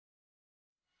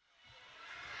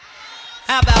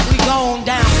How about we go on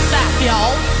down south,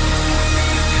 y'all?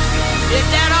 Is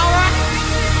that alright?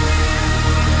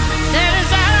 Said, is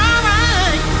that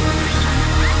alright?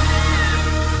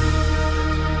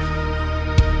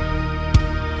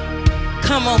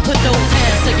 Come on, put those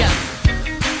hands together.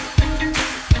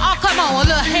 Oh, come on, a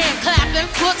little hand clapping,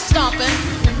 foot stomping.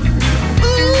 Ooh,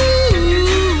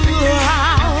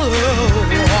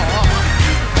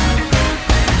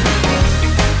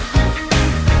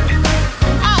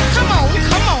 oh, come on,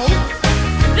 come on.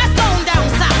 Let's go on down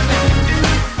south.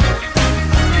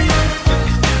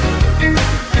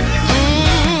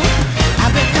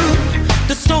 I've been through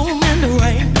the storm and the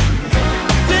rain.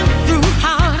 Been through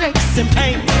heartaches and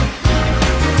pain.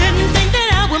 Didn't think that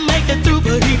I would make it through,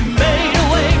 but he made a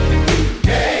way.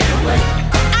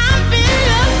 I've been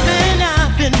up and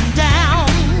I've been down,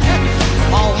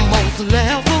 almost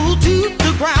level to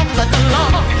the ground, but the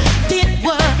Lord did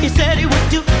what he said he would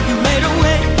do. He made a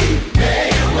way.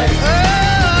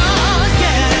 Oh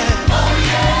yeah.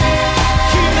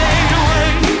 He made a way.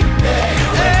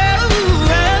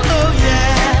 Oh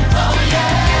yeah.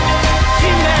 He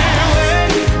made a way.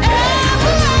 Oh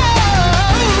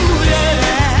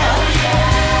yeah.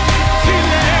 He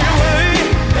made a way.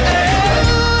 Oh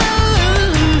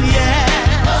yeah.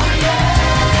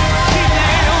 He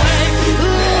made a way.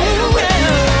 Ooh, well,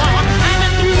 I've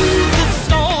been through the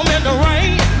storm and the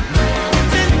rain.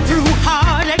 Been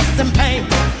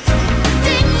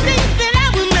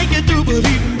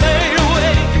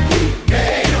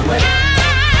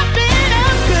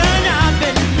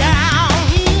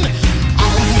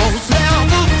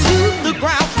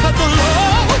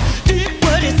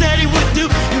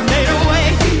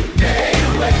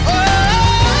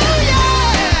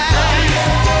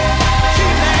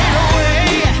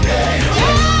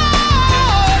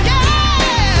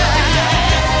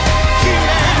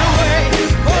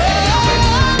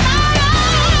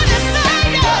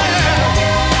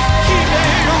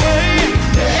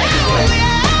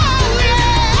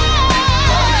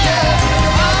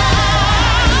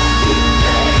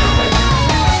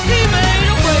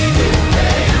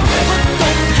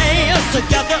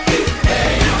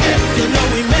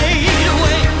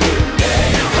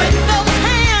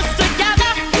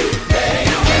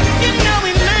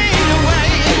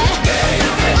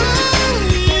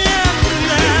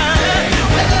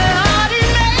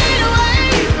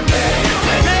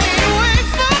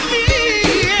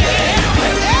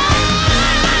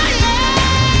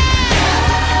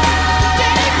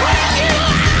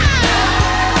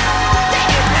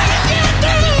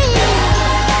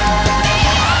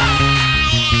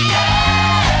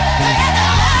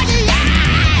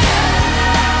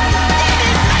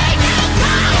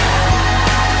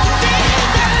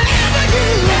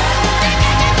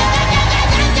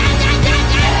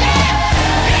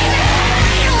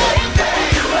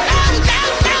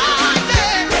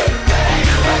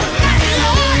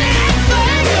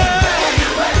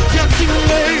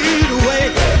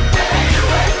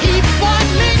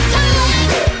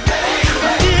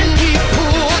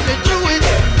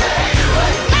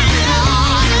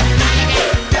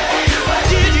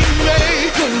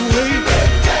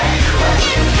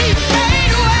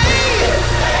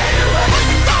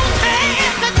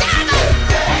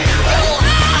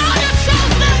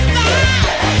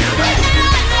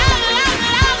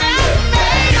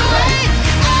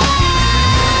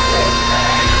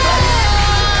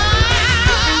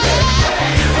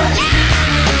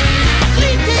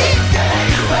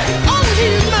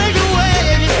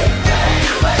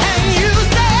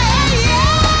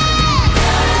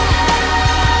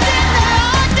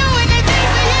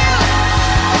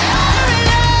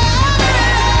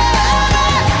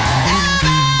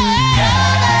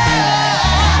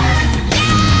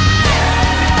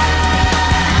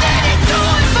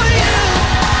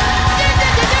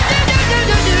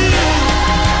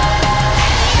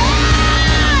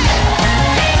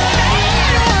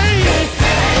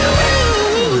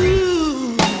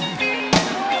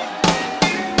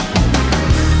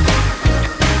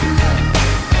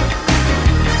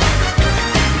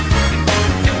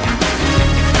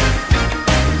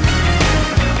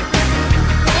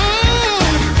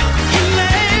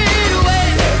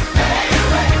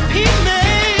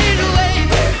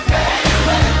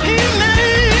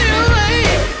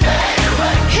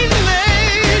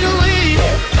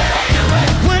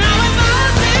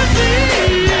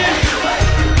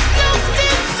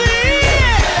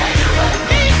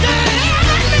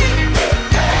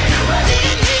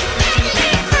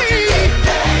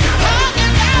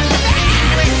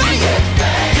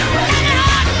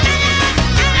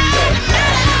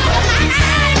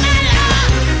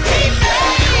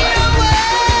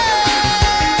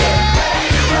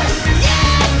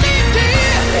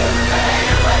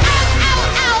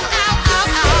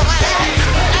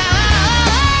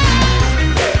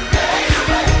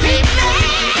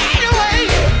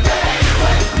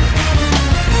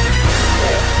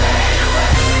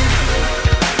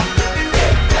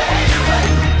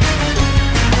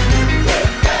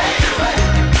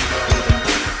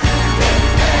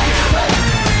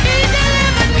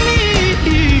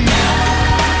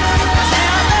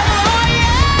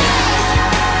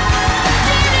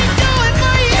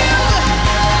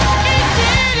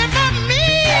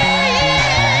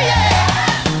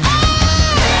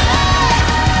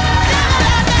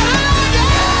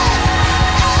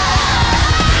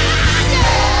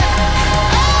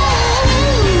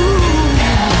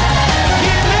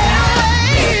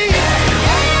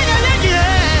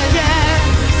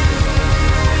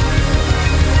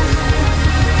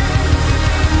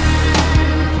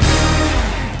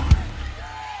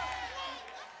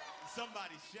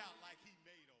Somebody shout like he